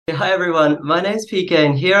hi everyone. My name's PK,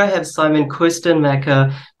 and here I have Simon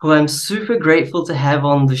Kuistenmacher, who I'm super grateful to have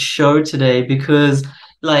on the show today because,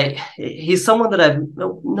 he's someone that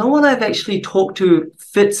no one I've actually talked to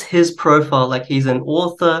fits his profile. Like, he's an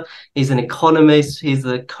author, he's an economist, he's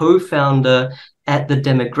the co-founder at the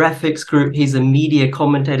Demographics Group, he's a media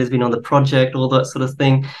commentator, has been on the project, all that sort of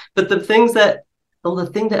thing. But the thing that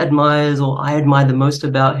I admire the most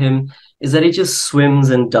about him is that he just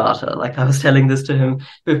swims in data. Like, I was telling this to him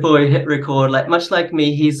before we hit record, like much like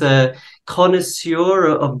me, he's a connoisseur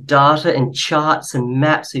of data and charts and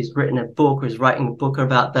maps. He's written a book, or he's writing a book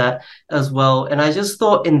about that as well. And I just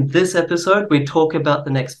thought in this episode, we talk about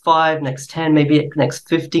the next 5, next 10, maybe next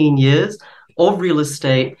 15 years of real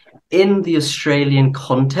estate in the Australian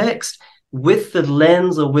context, with the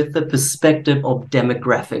lens or with the perspective of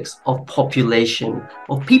demographics, of population,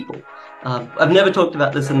 of people. I've never talked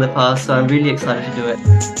about this in the past, so I'm really excited to do it.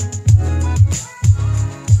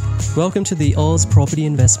 Welcome to the Oz Property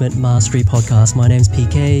Investment Mastery Podcast. My name's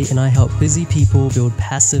PK, and I help busy people build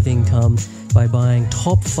passive income by buying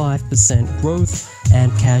top 5% growth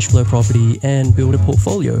and cash flow property and build a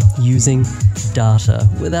portfolio using data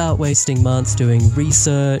without wasting months doing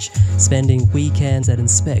research, spending weekends at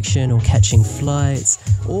inspection or catching flights,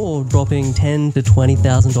 or dropping $10,000 to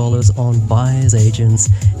 $20,000 on buyer's agents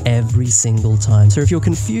every single time. So if you're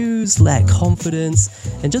confused, lack confidence,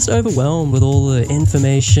 and just overwhelmed with all the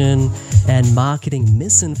information and marketing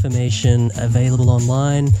misinformation available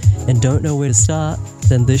online and don't know where to start,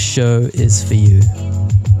 then this show is for you.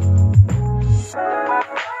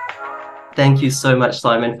 Thank you so much,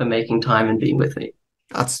 Simon, for making time and being with me.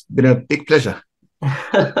 That's been a big pleasure.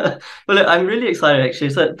 Well, look, I'm really excited,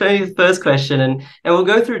 actually. So the first question, and we'll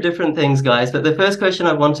go through different things, guys, but the first question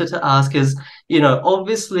I wanted to ask is,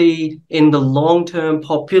 obviously in the long term,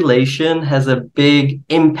 population has a big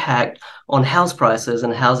impact on house prices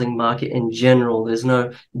and housing market in general. There's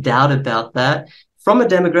no doubt about that. From a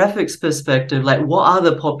demographics perspective, like, what are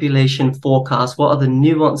the population forecasts? What are the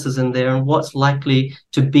nuances in there, and what's likely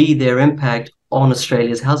to be their impact on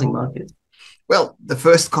Australia's housing market? Well, the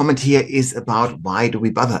first comment here is about why do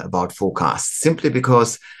we bother about forecasts? Simply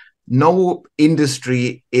because no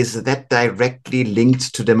industry is that directly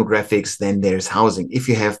linked to demographics than there's housing. If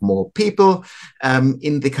you have more people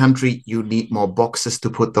in the country, you need more boxes to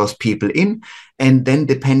put those people in. And then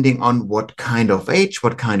depending on what kind of age,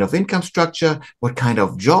 what kind of income structure, what kind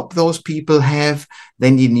of job those people have,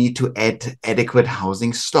 then you need to add adequate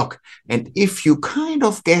housing stock. And if you kind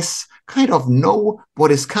of know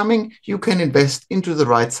what is coming, you can invest into the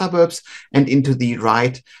right suburbs and into the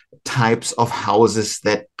right types of houses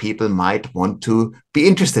that people might want to be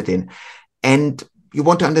interested in. And you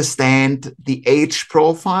want to understand the age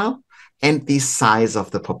profile and the size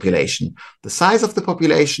of the population. The size of the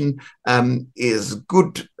population is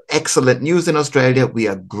good, excellent news in Australia. We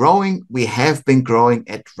are growing. We have been growing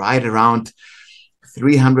at right around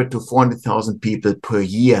 300 to 400,000 people per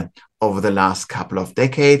year over the last couple of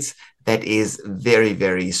decades. That is very,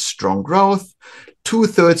 very strong growth.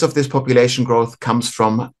 2/3 of this population growth comes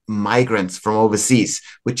from migrants from overseas,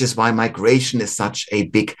 which is why migration is such a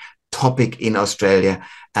big topic in Australia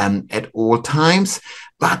at all times.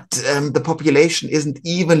 But the population isn't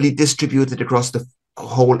evenly distributed across the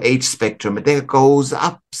whole age spectrum. There goes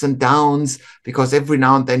ups and downs because every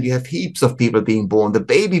now and then you have heaps of people being born. The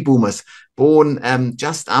baby boomers born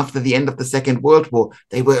just after the end of the Second World War,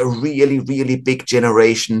 they were a really, really big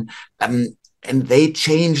generation. And they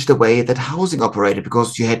changed the way that housing operated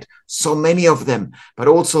because you had so many of them. But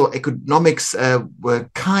also economics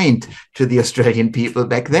were kind to the Australian people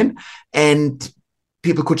back then. And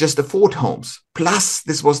people could just afford homes. Plus,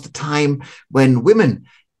 this was the time when women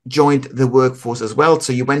joined the workforce as well.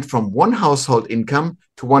 So you went from one household income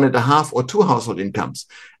to 1.5 or 2 household incomes.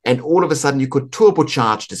 And all of a sudden you could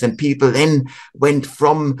turbocharge this. And people then went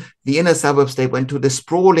from the inner suburbs, they went to the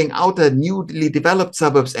sprawling outer newly developed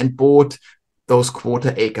suburbs and bought those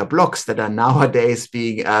quarter-acre blocks that are nowadays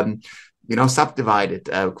being, subdivided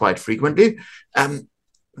quite frequently.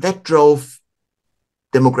 That drove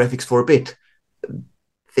demographics for a bit.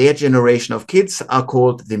 Their generation of kids are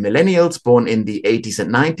called the millennials, born in the 80s and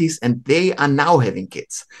 90s, and they are now having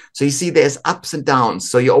kids. So you see there's ups and downs.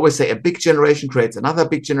 So you always say a big generation creates another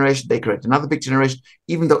big generation, they create another big generation,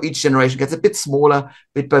 even though each generation gets a bit smaller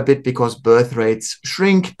bit by bit because birth rates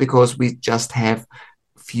shrink because we just have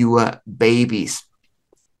fewer babies.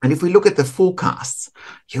 And if we look at the forecasts,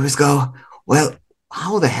 you always go, well,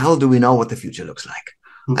 how the hell do we know what the future looks like?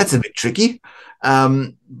 That's a bit tricky.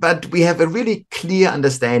 But we have a really clear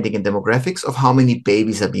understanding in demographics of how many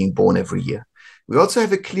babies are being born every year. We also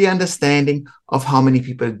have a clear understanding of how many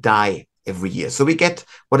people die every year. So we get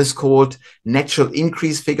what is called natural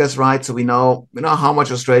increase figures, right? So we know how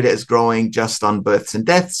much Australia is growing just on births and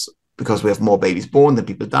deaths, because we have more babies born than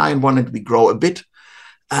people die in one, and we grow a bit.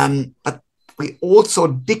 But we also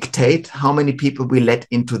dictate how many people we let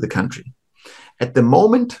into the country. At the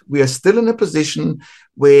moment, we are still in a position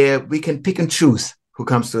where we can pick and choose who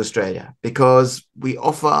comes to Australia, because we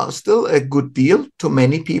offer still a good deal to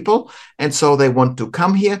many people. And so they want to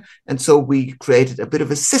come here. And so we created a bit of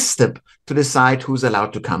a system to decide who's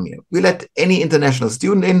allowed to come here. We let any international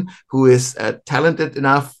student in who is talented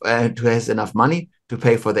enough and who has enough money to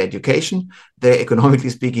pay for their education. They're,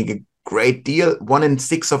 economically speaking, a great deal. 1 in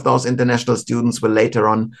 6 of those international students will later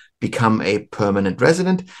on become a permanent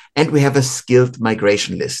resident. And we have a skilled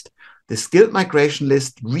migration list. The skilled migration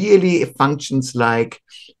list really functions like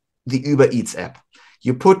the Uber Eats app.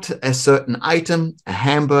 You put a certain item, a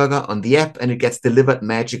hamburger, on the app, and it gets delivered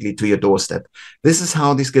magically to your doorstep. This is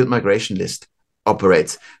how the skilled migration list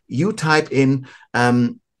operates. You type in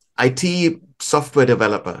IT software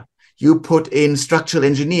developer. You put in structural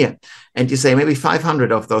engineer, and you say maybe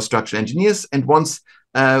 500 of those structural engineers. And once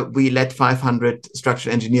we let 500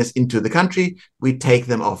 structural engineers into the country, we take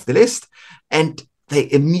them off the list, and they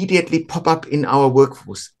immediately pop up in our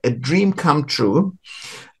workforce. A dream come true.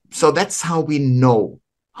 So that's how we know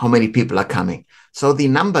how many people are coming. So the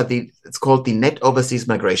number, it's called the net overseas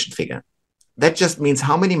migration figure. That just means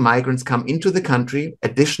how many migrants come into the country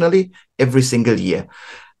additionally every single year.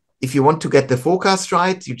 If you want to get the forecast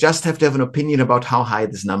right, you just have to have an opinion about how high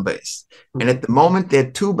this number is. And at the moment, there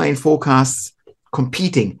are 2 main forecasts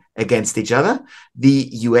competing against each other. The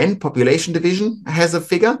UN Population Division has a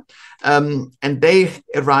figure, and they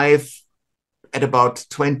arrive at about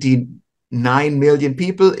 29 million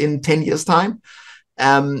people in 10 years' time,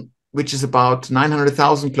 which is about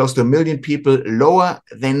 900,000, close to 1 million people lower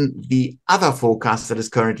than the other forecast that is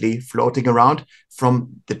currently floating around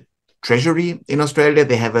from the Treasury in Australia.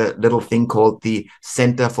 They have a little thing called the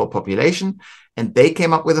Centre for Population, and they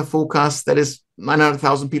came up with a forecast that is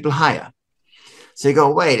 900,000 people higher. So you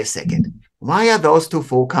go, wait a second, why are those 2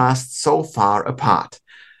 forecasts so far apart?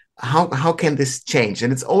 How can this change?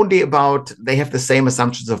 And it's only about, they have the same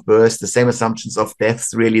assumptions of births, the same assumptions of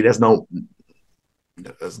deaths. Really, there's no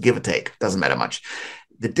give or take, doesn't matter much.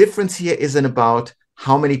 The difference here isn't about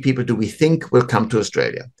how many people do we think will come to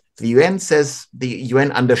Australia. The UN says the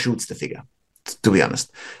UN undershoots the figure, to be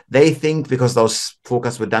honest. They think because those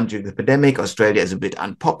forecasts were done during the pandemic, Australia is a bit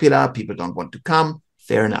unpopular, people don't want to come.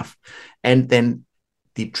 Fair enough. And then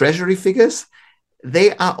the Treasury figures,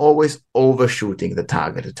 they are always overshooting the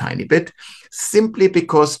target a tiny bit, simply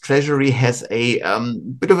because Treasury has a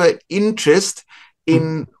bit of an interest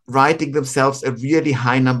in writing themselves a really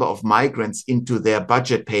high number of migrants into their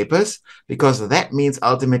budget papers, because that means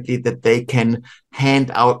ultimately that they can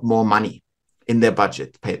hand out more money in their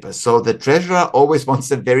budget papers. So the treasurer always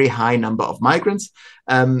wants a very high number of migrants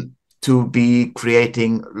to be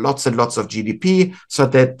creating lots and lots of GDP so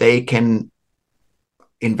that they can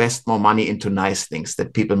invest more money into nice things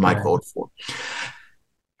that people might vote for.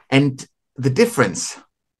 And the difference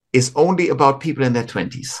is only about people in their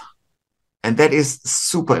 20s. And that is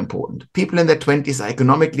super important. People in their 20s are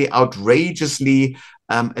economically outrageously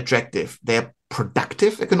attractive. They're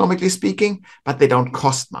productive, economically speaking, but they don't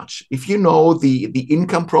cost much. If you know the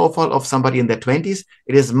income profile of somebody in their 20s,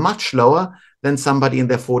 it is much lower than somebody in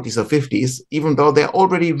their 40s or 50s, even though they're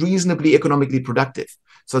already reasonably economically productive.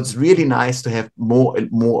 So it's really nice to have more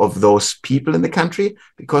and more of those people in the country,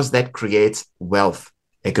 because that creates wealth,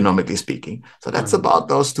 economically speaking. So that's about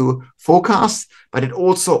those 2 forecasts. But it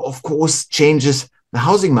also, of course, changes the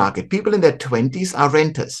housing market. People in their 20s are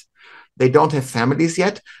renters. They don't have families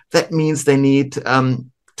yet. That means they need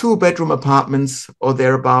 2-bedroom apartments or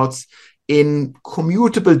thereabouts in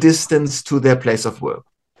commutable distance to their place of work.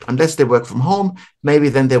 Unless they work from home, maybe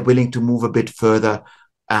then they're willing to move a bit further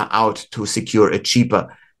out to secure a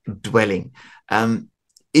cheaper dwelling.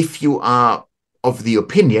 If you are of the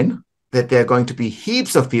opinion that there are going to be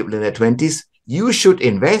heaps of people in their 20s, you should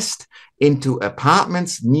invest into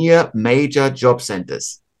apartments near major job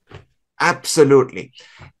centers. Absolutely.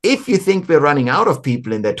 If you think we're running out of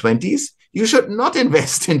people in their 20s, you should not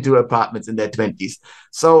invest into apartments in their 20s.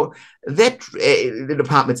 So that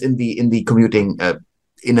apartments in the commuting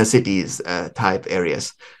inner cities type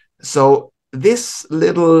areas. So this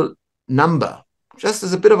little number, just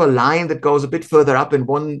as a bit of a line that goes a bit further up in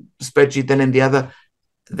one spreadsheet than in the other,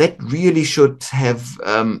 that really should have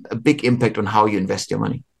a big impact on how you invest your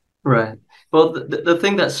money. Right. Well, the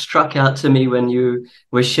thing that struck out to me when you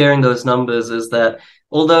were sharing those numbers is that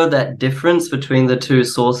although that difference between the 2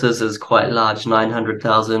 sources is quite large,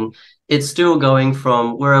 900,000, it's still going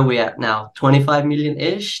from, where are we at now? 25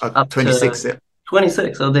 million-ish up 26. to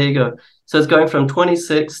 26. Oh, there you go. So it's going from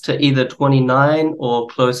 26 to either 29 or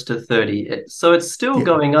close to 30. So it's still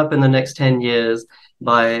going up in the next 10 years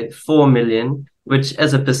by 4 million, which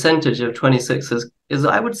as a percentage of 26 is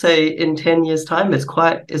I would say in 10 years' time,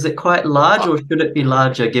 is it quite large, or should it be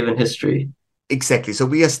larger given history? Exactly. So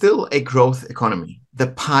we are still a growth economy. The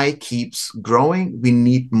pie keeps growing. We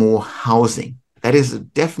need more housing. That is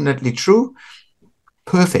definitely true.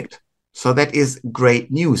 Perfect. So that is great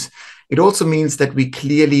news. It also means that we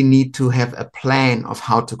clearly need to have a plan of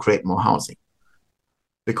how to create more housing.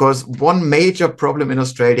 Because one major problem in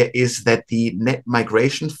Australia is that the net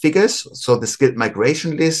migration figures, so the skilled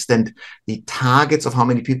migration list and the targets of how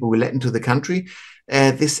many people we let into the country,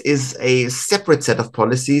 this is a separate set of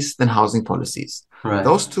policies than housing policies. Right.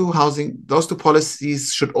 Those two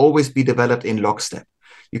policies should always be developed in lockstep.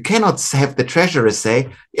 You cannot have the treasurer say,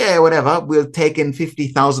 yeah, whatever, we'll take in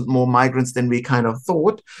 50,000 more migrants than we kind of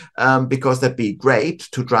thought, because that'd be great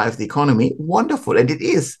to drive the economy. Wonderful. And it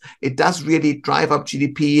is. It does really drive up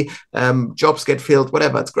GDP, jobs get filled,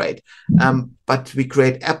 whatever, it's great. But we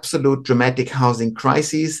create absolute dramatic housing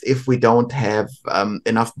crises if we don't have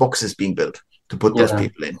enough boxes being built to put those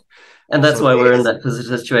people in. And that's why we're in that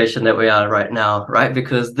situation that we are right now, right?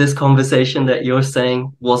 Because this conversation that you're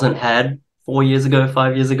saying wasn't had 4 years ago,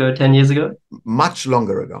 5 years ago, 10 years ago? Much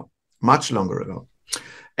longer ago.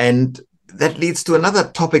 And that leads to another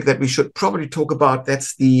topic that we should probably talk about.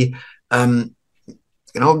 That's the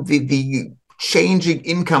changing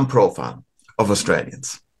income profile of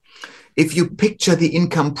Australians. If you picture the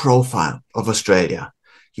income profile of Australia,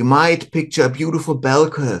 you might picture a beautiful bell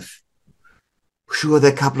curve. Sure,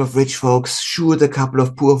 there are a couple of rich folks, sure, there are a couple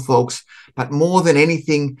of poor folks, but more than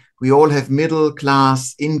anything, we all have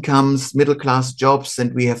middle-class incomes, middle-class jobs,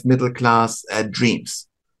 and we have middle-class dreams.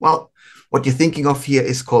 Well, what you're thinking of here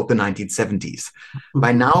is called the 1970s.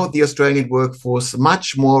 By now, the Australian workforce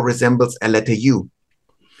much more resembles a letter U,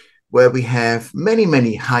 where we have many,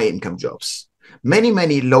 many high-income jobs,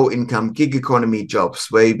 many low-income gig economy jobs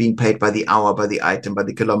where you're being paid by the hour, by the item, by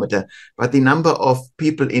the kilometer. But the number of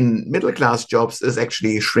people in middle-class jobs is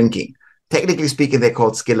actually shrinking. Technically speaking, they're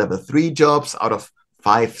called skill level 3 jobs out of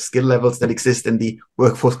 5 skill levels that exist in the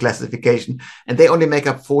workforce classification. And they only make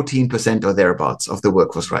up 14% or thereabouts of the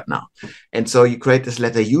workforce right now. And so you create this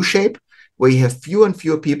letter U shape where you have fewer and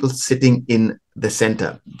fewer people sitting in the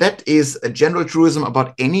center. That is a general truism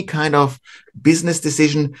about any kind of business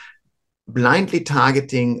decision. Blindly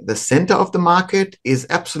targeting the center of the market is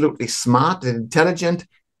absolutely smart and intelligent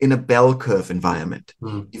in a bell curve environment.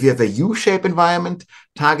 If you have a U-shape environment,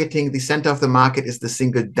 targeting the center of the market is the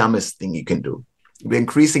single dumbest thing you can do. We're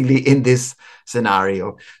increasingly in this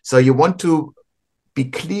scenario. So you want to be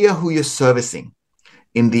clear who you're servicing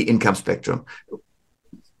in the income spectrum.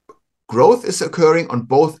 Growth is occurring on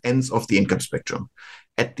both ends of the income spectrum.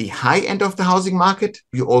 At the high end of the housing market,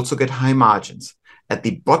 you also get high margins. At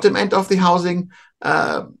the bottom end of the housing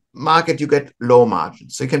market, you get low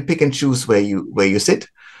margins. So you can pick and choose where you sit.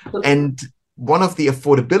 And one of the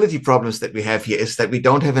affordability problems that we have here is that we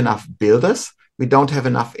don't have enough builders. We don't have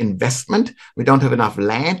enough investment. We don't have enough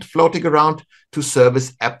land floating around to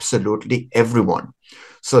service absolutely everyone.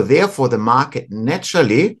 So therefore, the market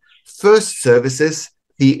naturally first services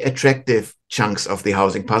the attractive chunks of the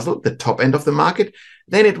housing puzzle, the top end of the market.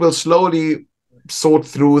 Then it will slowly sort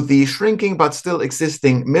through the shrinking but still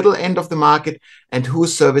existing middle end of the market. And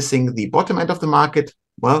who's servicing the bottom end of the market?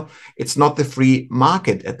 Well, it's not the free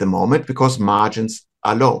market at the moment because margins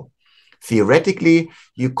are low. Theoretically,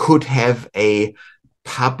 you could have a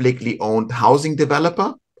publicly owned housing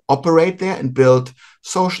developer operate there and build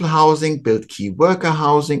social housing, build key worker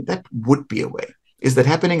housing. That would be a way. Is that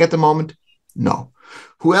happening at the moment? No.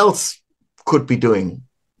 Who else could be doing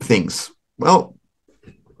things? Well,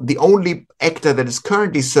 the only actor that is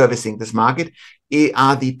currently servicing this market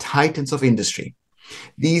are the titans of industry.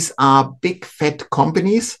 These are big fat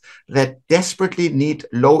companies that desperately need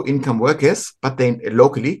low-income workers, but they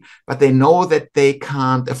know that they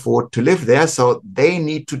can't afford to live there, so they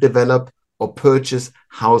need to develop or purchase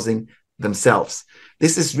housing themselves.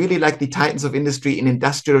 This is really like the titans of industry in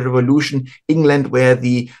Industrial Revolution, England, where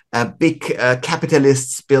the big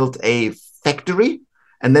capitalists built a factory,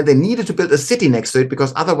 and then they needed to build a city next to it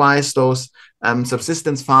because otherwise those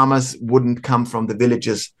subsistence farmers wouldn't come from the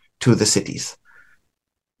villages to the cities.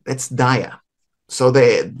 That's dire. So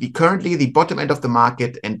currently the bottom end of the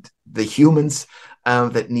market and the humans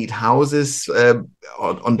that need houses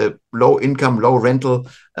on the low income, low rental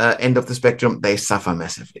end of the spectrum, they suffer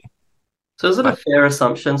massively. So is it a fair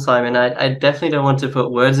assumption, Simon? I definitely don't want to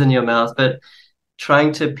put words in your mouth, but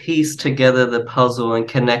trying to piece together the puzzle and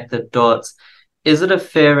connect the dots, is it a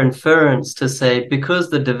fair inference to say because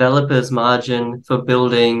the developer's margin for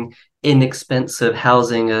building inexpensive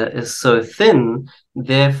housing is so thin,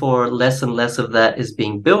 therefore less and less of that is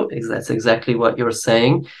being built? That's exactly what you're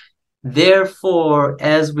saying. Therefore,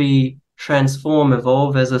 as we transform,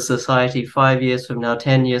 evolve as a society 5 years from now,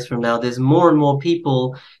 10 years from now, there's more and more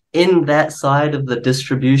people in that side of the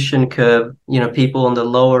distribution curve, people on the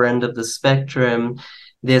lower end of the spectrum.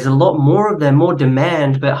 There's a lot more of them, more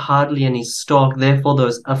demand, but hardly any stock. Therefore,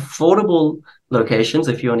 those affordable locations,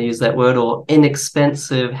 if you want to use that word, or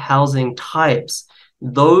inexpensive housing types,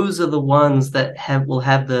 those are the ones that will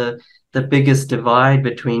have the biggest divide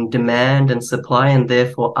between demand and supply, and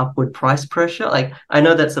therefore upward price pressure. Like, I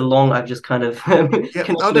know that's I've just kind of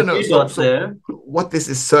connected a few dots there. What this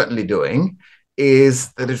is certainly doing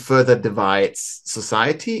is that it further divides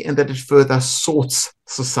society and that it further sorts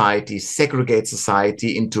society, segregates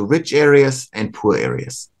society into rich areas and poor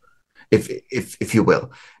areas, if you will.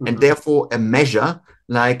 Mm-hmm. And therefore, a measure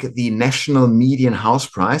like the national median house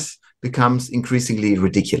price becomes increasingly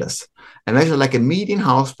ridiculous. A measure like a median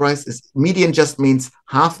house price median just means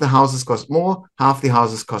half the houses cost more, half the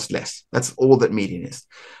houses cost less. That's all that median is.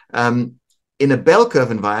 In a bell curve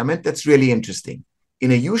environment, that's really interesting.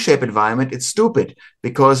 In a U-shaped environment, it's stupid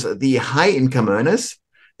because the high income earners,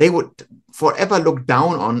 they would forever look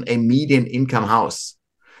down on a median income house.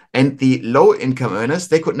 And the low income earners,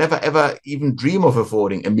 they could never, ever even dream of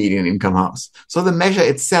affording a median income house. So the measure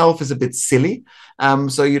itself is a bit silly.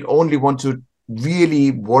 So you'd only want to really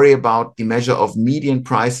worry about the measure of median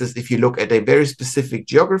prices if you look at a very specific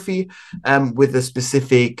geography with a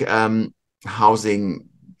specific housing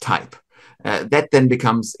type. That then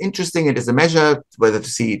becomes interesting. It is a measure, whether to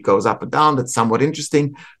see it goes up or down, that's somewhat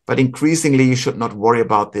interesting. But increasingly, you should not worry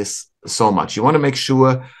about this so much. You want to make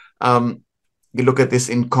sure you look at this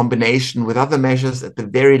in combination with other measures, at the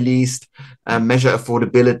very least, measure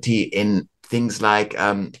affordability in things like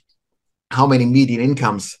how many median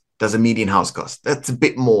incomes does a median house cost? That's a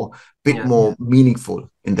bit more meaningful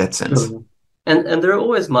in that sense. Sure. And there are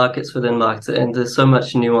always markets within markets, and there's so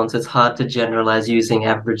much nuance. It's hard to generalize using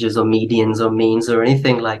averages or medians or means or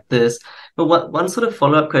anything like this. But one sort of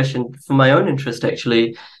follow-up question for my own interest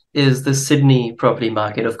actually is the Sydney property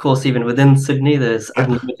market. Of course, even within Sydney, there's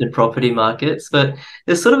unlimited property markets, but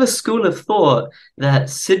there's sort of a school of thought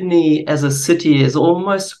that Sydney as a city is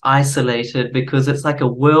almost isolated because it's like a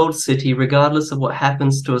world city, regardless of what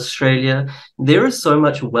happens to Australia. There is so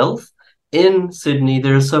much wealth in Sydney.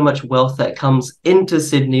 There is so much wealth that comes into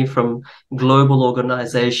Sydney from global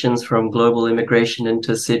organizations, from global immigration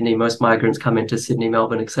into Sydney. Most migrants come into Sydney,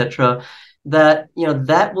 Melbourne, etc. That,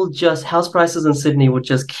 that will just, house prices in Sydney will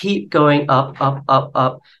just keep going up, up, up,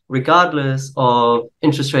 up, regardless of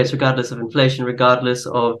interest rates, regardless of inflation, regardless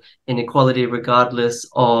of inequality, regardless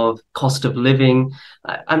of cost of living.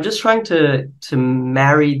 I'm just trying to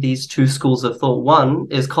marry these two schools of thought. One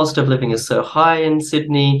is cost of living is so high in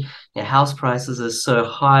Sydney, house prices are so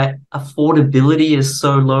high, affordability is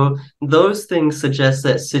so low. Those things suggest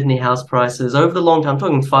that Sydney house prices over the long term, I'm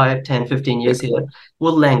talking 5, 10, 15 years here,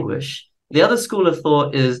 will languish. The other school of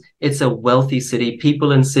thought is it's a wealthy city.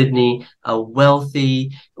 People in Sydney are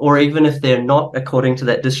wealthy, or even if they're not, according to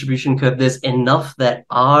that distribution curve, there's enough that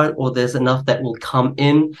are, or there's enough that will come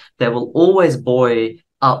in that will always buoy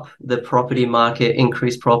up the property market,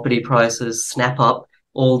 increase property prices, snap up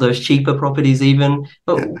all those cheaper properties even.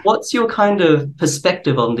 But what's your kind of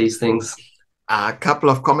perspective on these things? A couple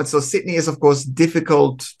of comments. So Sydney is, of course,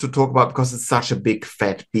 difficult to talk about because it's such a big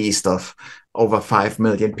fat beast of over 5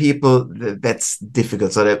 million people. That's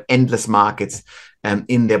difficult. So there are endless markets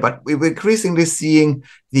in there. But we're increasingly seeing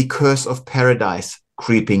the curse of paradise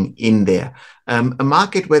creeping in there. A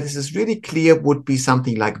market where this is really clear would be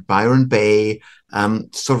something like Byron Bay,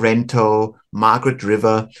 Sorrento, Margaret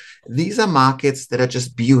River. These are markets that are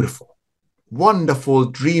just beautiful, wonderful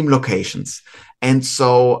dream locations. And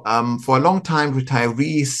so for a long time,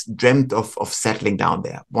 retirees dreamt of settling down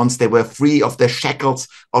there. Once they were free of the shackles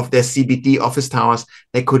of their CBD office towers,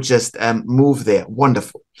 they could just move there.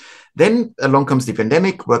 Wonderful. Then along comes the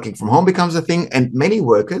pandemic, working from home becomes a thing, and many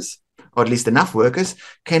workers, or at least enough workers,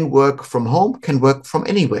 can work from home, can work from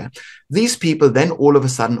anywhere. These people then all of a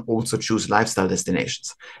sudden also choose lifestyle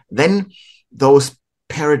destinations. Then those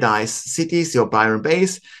paradise cities, your Byron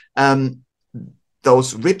Bays,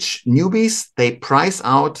 those rich newbies, they price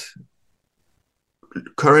out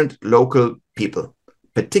current local people.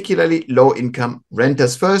 particularly low-income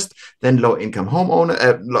renters first, then low-income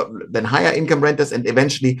homeowner, then higher-income renters, and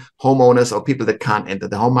eventually homeowners or people that can't enter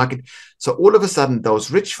the home market. So all of a sudden,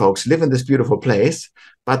 those rich folks live in this beautiful place,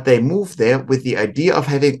 but they move there with the idea of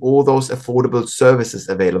having all those affordable services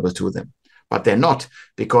available to them. But they're not,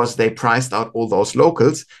 because they priced out all those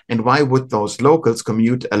locals. And why would those locals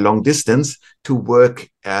commute a long distance to work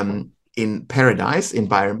in Paradise, in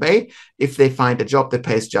Byron Bay, if they find a job that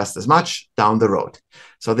pays just as much down the road?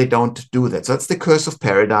 So they don't do that. So it's the curse of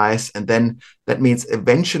Paradise. And then that means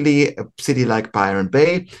eventually a city like Byron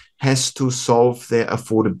Bay has to solve their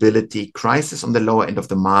affordability crisis on the lower end of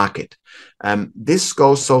the market. This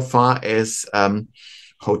goes so far as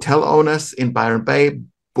hotel owners in Byron Bay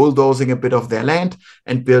bulldozing a bit of their land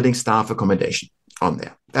and building staff accommodation on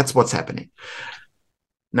there. That's what's happening.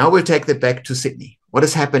 Now we'll take that back to Sydney. What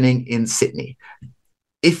is happening in Sydney?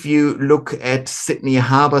 If you look at Sydney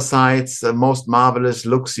harbour sites, most marvelous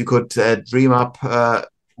looks you could dream up,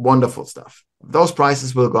 wonderful stuff. Those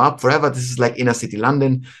prices will go up forever. This is like inner city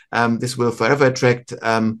London. This will forever attract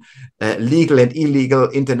legal and illegal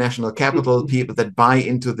international capital, people that buy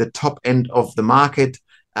into the top end of the market.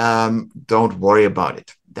 Don't worry about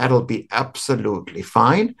it. That'll be absolutely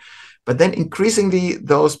fine. But then increasingly,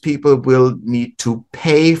 those people will need to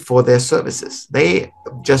pay for their services. They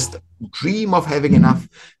just dream of having enough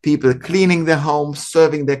people cleaning their homes,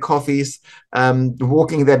 serving their coffees,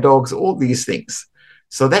 walking their dogs, all these things.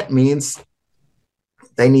 So that means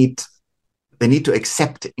they need to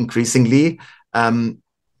accept increasingly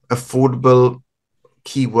affordable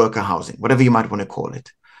key worker housing, whatever you might want to call it.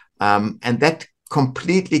 And that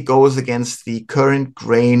completely goes against the current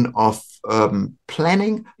grain of urban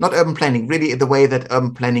planning, not urban planning, really the way that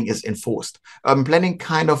urban planning is enforced. Urban planning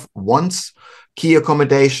kind of wants key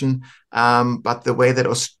accommodation, but the way that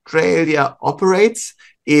Australia operates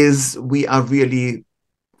is we are really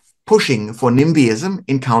pushing for NIMBYism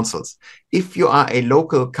in councils. If you are a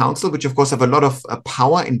local council, which of course have a lot of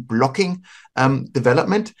power in blocking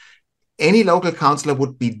development, any local councillor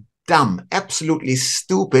would be dumb, absolutely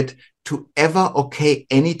stupid to ever okay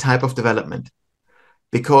any type of development,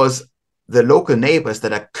 because the local neighbors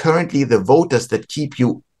that are currently the voters that keep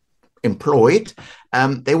you employed,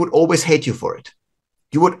 they would always hate you for it.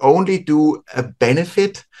 You would only do a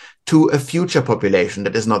benefit to a future population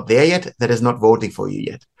that is not there yet, that is not voting for you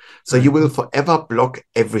yet. So you will forever block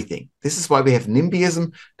everything. This is why we have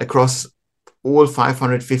NIMBYism across all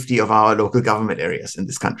 550 of our local government areas in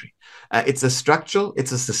this country. It's a structural,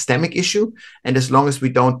 it's a systemic issue. And as long as we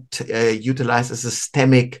don't utilize a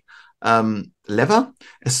systemic lever,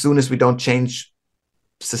 as soon as we don't change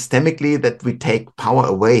systemically that we take power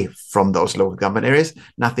away from those local government areas,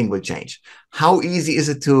 nothing will change. How easy is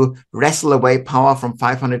it to wrestle away power from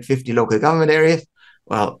 550 local government areas?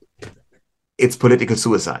 Well, it's political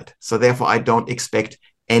suicide. So therefore, I don't expect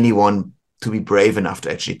anyone to be brave enough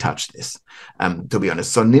to actually touch this, to be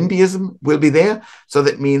honest. So NIMBYism will be there. So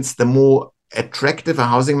that means the more attractive a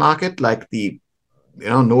housing market, like the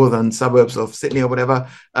northern suburbs of Sydney or whatever,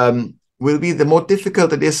 will be, the more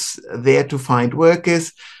difficult it is there to find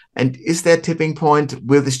workers. And is there a tipping point?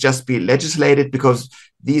 Will this just be legislated? Because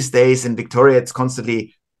these days in Victoria, it's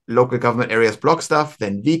constantly local government areas block stuff.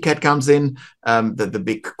 Then VCAT comes in, the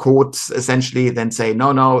big courts essentially then say,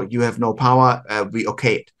 no, you have no power. We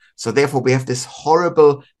okay it. So therefore, we have this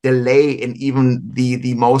horrible delay in even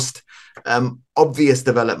the most obvious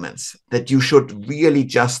developments that you should really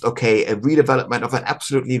just okay. A redevelopment of an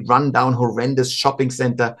absolutely rundown, horrendous shopping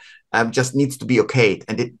center just needs to be okayed,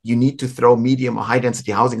 and you need to throw medium or high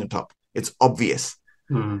density housing on top. It's obvious,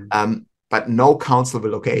 but no council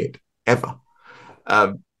will okay it ever.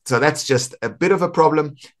 So that's just a bit of a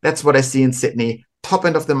problem. That's what I see in Sydney. Top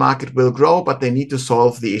end of the market will grow, but they need to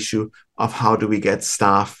solve the issue of how do we get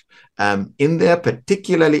staff in there,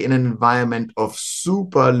 particularly in an environment of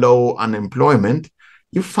super low unemployment.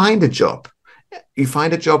 You find a job. You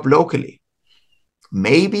find a job locally.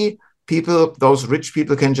 Maybe those rich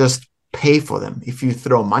people can just pay for them. If you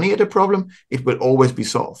throw money at a problem, it will always be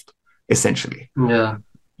solved, essentially. Yeah.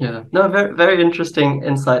 No, very, very interesting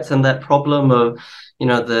insights. And that problem of,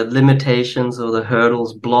 the limitations or the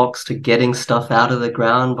hurdles, blocks to getting stuff out of the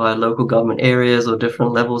ground by local government areas or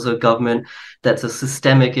different levels of government. That's a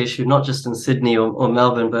systemic issue, not just in Sydney or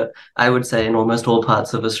Melbourne, but I would say in almost all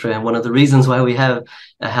parts of Australia. And one of the reasons why we have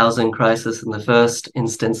a housing crisis in the first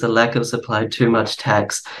instance, a lack of supply, too much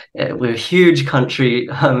tax. We're a huge country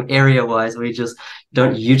area-wise. We just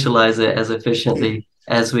don't utilize it as efficiently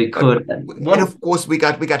as we could. And of course, we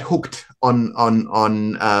got hooked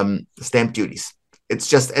on stamp duties. It's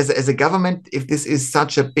just as a government, if this is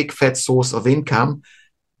such a big fat source of income,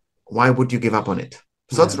 why would you give up on it?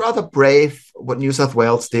 So it's rather brave what New South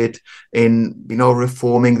Wales did in,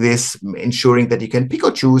 reforming this, ensuring that you can pick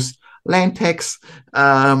or choose land tax,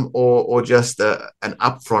 or just an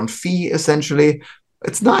upfront fee, essentially.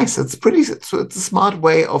 It's nice. It's a smart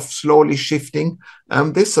way of slowly shifting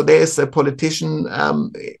this. So there's a politician,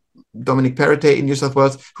 Dominic Perrottet in New South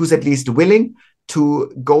Wales, who's at least willing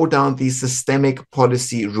to go down the systemic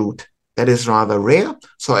policy route. That is rather rare,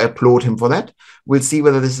 so I applaud him for that. We'll see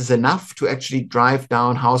whether this is enough to actually drive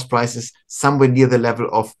down house prices somewhere near the level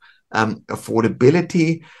of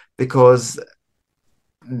affordability, because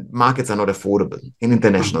markets are not affordable in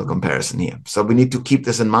international comparison here. So we need to keep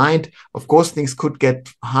this in mind. Of course, things could get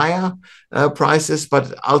higher prices,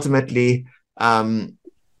 but ultimately, a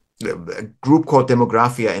group called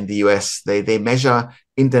Demographia in the US, they measure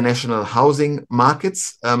international housing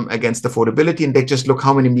markets against affordability, and they just look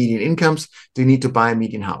how many median incomes do you need to buy a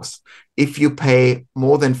median house. If you pay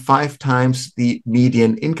more than 5 times the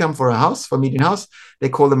median income for a median house, they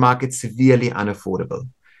call the market severely unaffordable.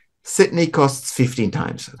 Sydney costs 15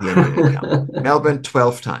 times the annual income. Melbourne,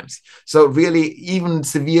 12 times. So really, even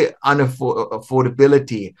severe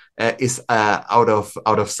affordability is out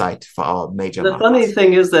of sight for our major markets. The funny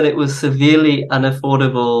thing is that it was severely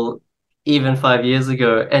unaffordable even 5 years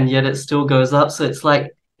ago, and yet it still goes up. So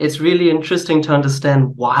it's really interesting to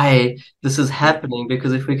understand why this is happening,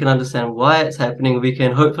 because if we can understand why it's happening, we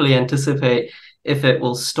can hopefully anticipate if it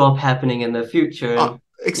will stop happening in the future.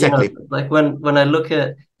 Exactly. Like when I look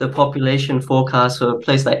at the population forecast for a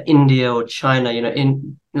place like India or China,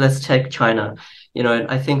 let's take China, and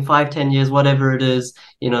I think 5-10 years, whatever it is,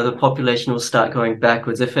 the population will start going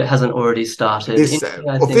backwards if it hasn't already started.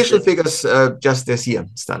 Official figures just this year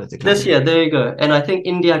started declining. This year, there you go. And I think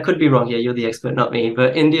India, I could be wrong here, you're the expert, not me,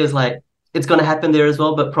 but India's it's going to happen there as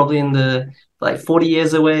well, but probably in the 40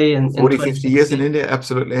 years away. And 40, 50 years in India,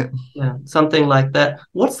 absolutely. Yeah, something like that.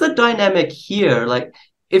 What's the dynamic here?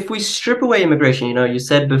 If we strip away immigration, you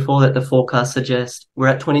said before that the forecast suggests we're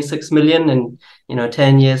at 26 million and,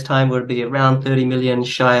 10 years time would be around 30 million,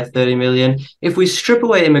 shy of 30 million. If we strip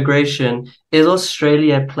away immigration, is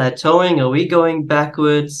Australia plateauing? Are we going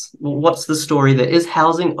backwards? What's the story there? Is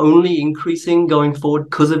housing only increasing going forward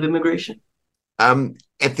because of immigration?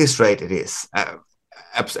 At this rate, it is.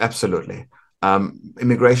 Absolutely.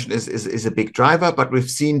 Immigration is a big driver, but we've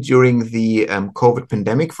seen during the COVID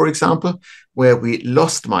pandemic, for example, where we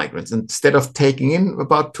lost migrants. Instead of taking in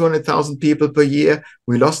about 200,000 people per year,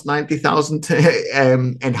 we lost 90,000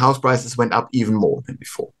 and house prices went up even more than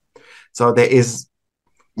before. So there is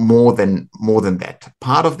more than that.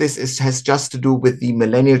 Part of this has just to do with the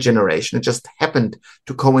millennial generation. It just happened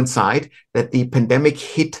to coincide that the pandemic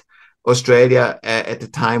hit Australia at the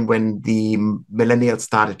time when the millennials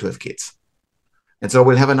started to have kids. And so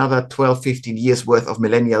we'll have another 12, 15 years worth of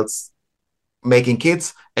millennials making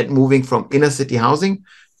kids and moving from inner city housing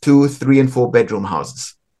to 3 and 4 bedroom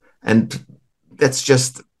houses. And that's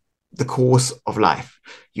just the course of life.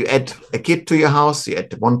 You add a kid to your house, you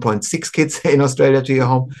add 1.6 kids in Australia to your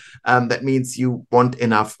home. That means you want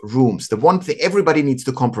enough rooms. The one thing everybody needs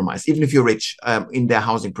to compromise, even if you're rich, in their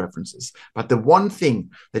housing preferences. But the one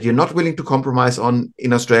thing that you're not willing to compromise on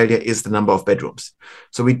in Australia is the number of bedrooms.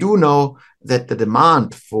 So we do know that the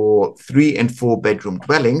demand for 3 and 4 bedroom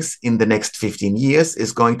dwellings in the next 15 years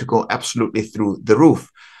is going to go absolutely through the roof.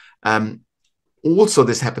 Also,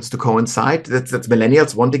 this happens to coincide that's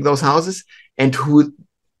millennials wanting those houses and who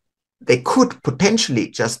they could potentially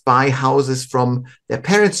just buy houses from their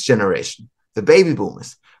parents' generation, the baby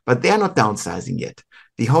boomers, but they're not downsizing yet.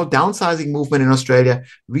 The whole downsizing movement in Australia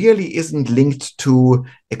really isn't linked to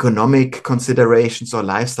economic considerations or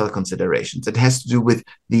lifestyle considerations. It has to do with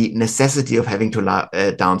the necessity of having to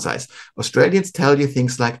downsize. Australians tell you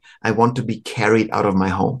things like, I want to be carried out of my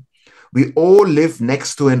home. We all live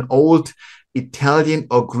next to an old Italian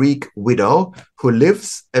or Greek widow who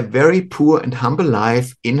lives a very poor and humble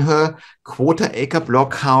life in her quarter-acre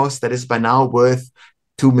block house that is by now worth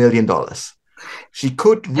 $2 million. She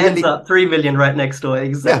could really... Hands up, 3 million right next door,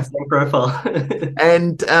 exact same profile.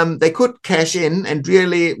 And they could cash in and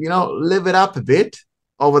really, live it up a bit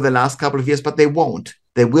over the last couple of years, but they won't.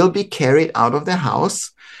 They will be carried out of their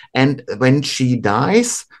house. And when she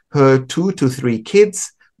dies, her 2 to 3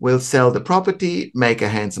 kids will sell the property, make a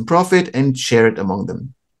handsome profit, and share it among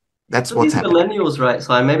them. That's what's happening. Millennials, right?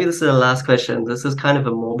 So maybe this is the last question. This is kind of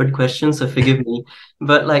a morbid question, so forgive me.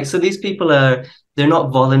 But so these people they're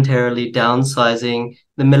not voluntarily downsizing.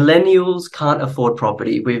 The millennials can't afford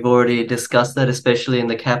property. We've already discussed that, especially in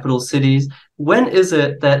the capital cities. When is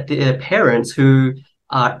it that their parents who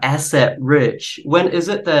are asset rich, when is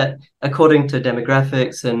it that, according to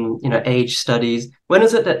demographics and age studies, when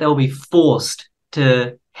is it that they'll be forced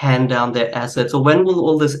to hand down their assets, or when will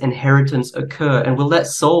all this inheritance occur, and will that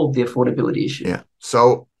solve the affordability issue? Yeah.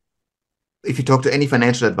 So if you talk to any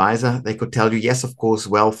financial advisor, they could tell you, yes, of course,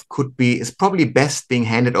 wealth is probably best being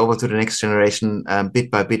handed over to the next generation bit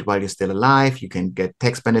by bit while you're still alive. You can get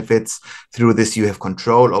tax benefits through this. You have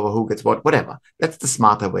control over who gets what, whatever. That's the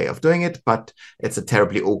smarter way of doing it, but it's a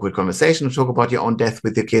terribly awkward conversation to talk about your own death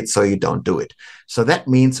with your kids, so you don't do it. So that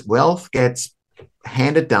means wealth gets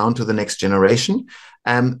handed down to the next generation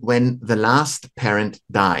when the last parent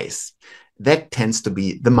dies. That tends to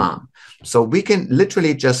be the mom. So we can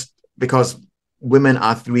literally just, because women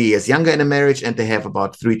are 3 years younger in a marriage and they have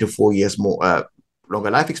about 3 to 4 years more longer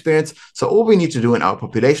life experience. So all we need to do in our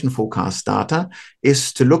population forecast data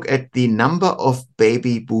is to look at the number of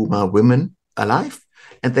baby boomer women alive,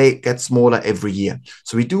 and they get smaller every year.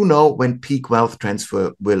 So we do know when peak wealth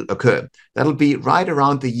transfer will occur. That'll be right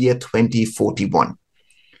around the year 2041.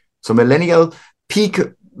 So peak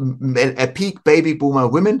baby boomer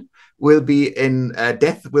women will be in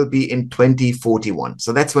death will be in 2041.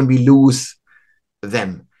 So that's when we lose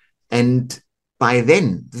them. And by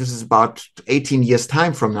then, this is about 18 years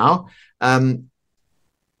time from now,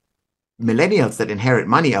 millennials that inherit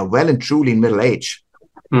money are well and truly in middle age.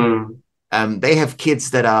 They have kids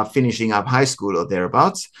that are finishing up high school or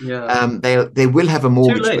thereabouts. Yeah. They will have a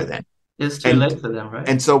mortgage by then. It's too late for them, right?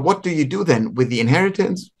 And so what do you do then with the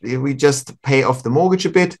inheritance? We just pay off the mortgage a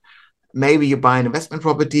bit. Maybe you buy an investment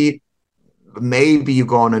property. Maybe you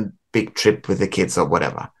go on a big trip with the kids or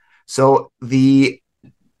whatever. So the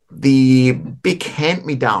big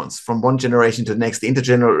hand-me-downs from one generation to the next, the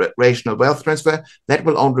intergenerational wealth transfer, that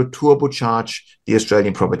will only turbocharge the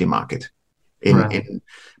Australian property market.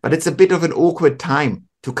 But it's a bit of an awkward time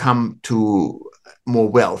to come to more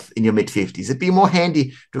wealth in your mid-50s. It'd be more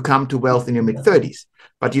handy to come to wealth in your mid-30s,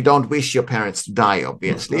 but you don't wish your parents to die,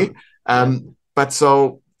 obviously. But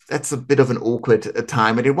so that's a bit of an awkward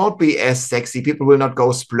time, and it won't be as sexy. People will not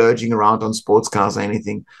go splurging around on sports cars or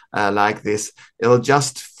anything like this. It'll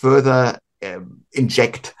just further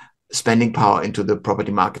inject spending power into the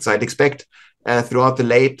property market. So I'd expect throughout the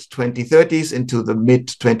late 2030s into the mid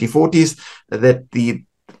 2040s that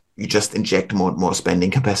you just inject more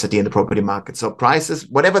spending capacity in the property market. So prices,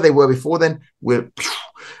 whatever they were before then, will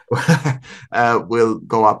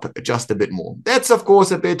go up just a bit more. That's, of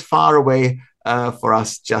course, a bit far away for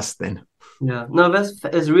us just then. Yeah, no,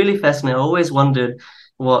 it's really fascinating. I always wondered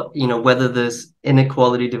whether this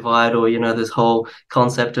inequality divide or, this whole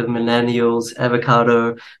concept of millennials,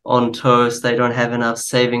 avocado on toast, they don't have enough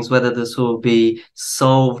savings, whether this will be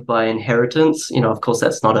solved by inheritance. Of course,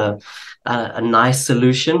 that's not a nice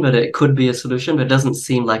solution, but it could be a solution, but it doesn't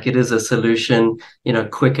seem like it is a solution,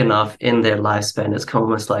 quick enough in their lifespan. It's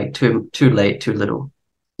almost like too late, too little.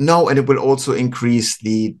 No, and it will also increase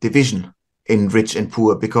the division in rich and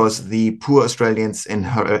poor, because the poor Australians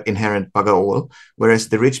inherit bugger all, whereas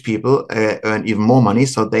the rich people earn even more money,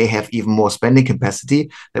 so they have even more spending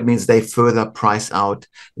capacity. That means they further price out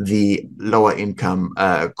the lower income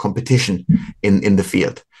competition in the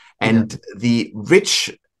field. And the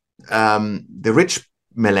rich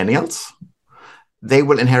millennials, they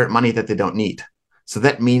will inherit money that they don't need. So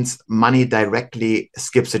that means money directly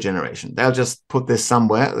skips a generation. They'll just put this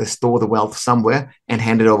somewhere, they store the wealth somewhere and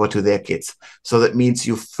hand it over to their kids. So that means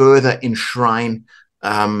you further enshrine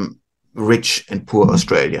rich and poor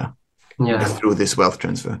Australia through this wealth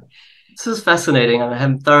transfer. This is fascinating.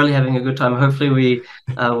 I'm thoroughly having a good time. Hopefully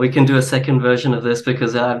we can do a second version of this,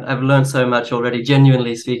 because I've learned so much already,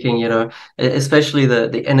 genuinely speaking, especially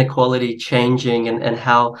the inequality changing and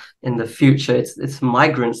how in the future it's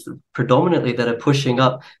migrants predominantly that are pushing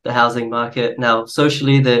up the housing market. Now,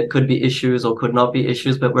 socially, there could be issues or could not be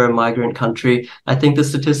issues, but we're a migrant country. I think the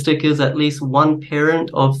statistic is at least one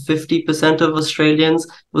parent of 50% of Australians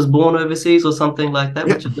was born overseas or something like that,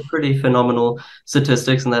 which is a pretty phenomenal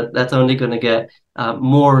statistics, and that's only going to get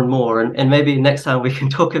more and more. And maybe next time we can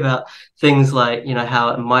talk about things like,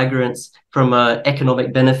 how migrants from an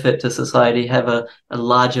economic benefit to society have a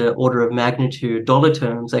larger order of magnitude, dollar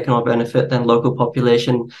terms, economic benefit than local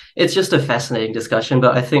population. It's just a fascinating discussion,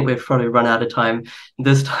 but I think we've probably run out of time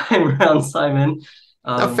this time around, Simon.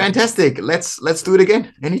 Fantastic. Let's do it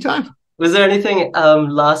again anytime. Was there anything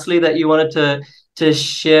lastly that you wanted to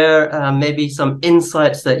share, maybe some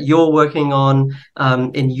insights that you're working on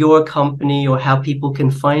in your company, or how people can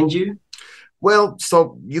find you? Well,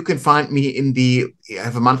 so you can find me I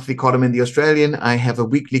have a monthly column in The Australian. I have a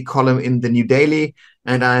weekly column in The New Daily,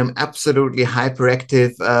 and I'm absolutely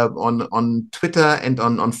hyperactive on Twitter and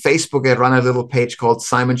on Facebook. I run a little page called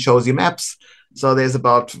Simon Shows You Maps. So there's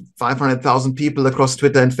about 500,000 people across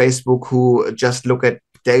Twitter and Facebook who just look at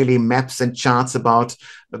daily maps and charts about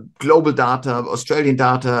global data, Australian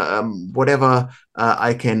data, whatever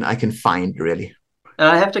I can find, really.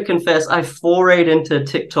 I have to confess, I forayed into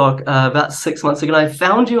TikTok about 6 months ago. And I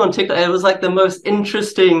found you on TikTok. It was like the most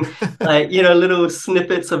interesting, little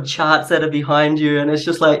snippets of charts that are behind you. And it's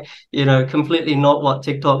just like, completely not what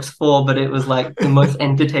TikTok's for, but it was like the most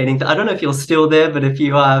entertaining. I don't know if you're still there, but if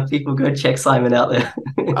you are, people go check Simon out there.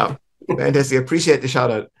 Wow, fantastic. Appreciate the shout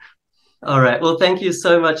out. All right. Well, thank you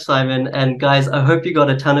so much, Simon. And guys, I hope you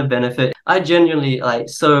got a ton of benefit. I genuinely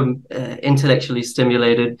intellectually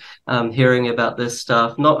stimulated hearing about this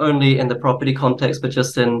stuff, not only in the property context, but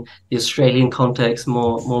just in the Australian context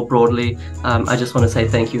more broadly. I just want to say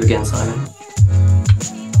thank you again, Simon.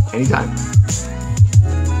 Anytime.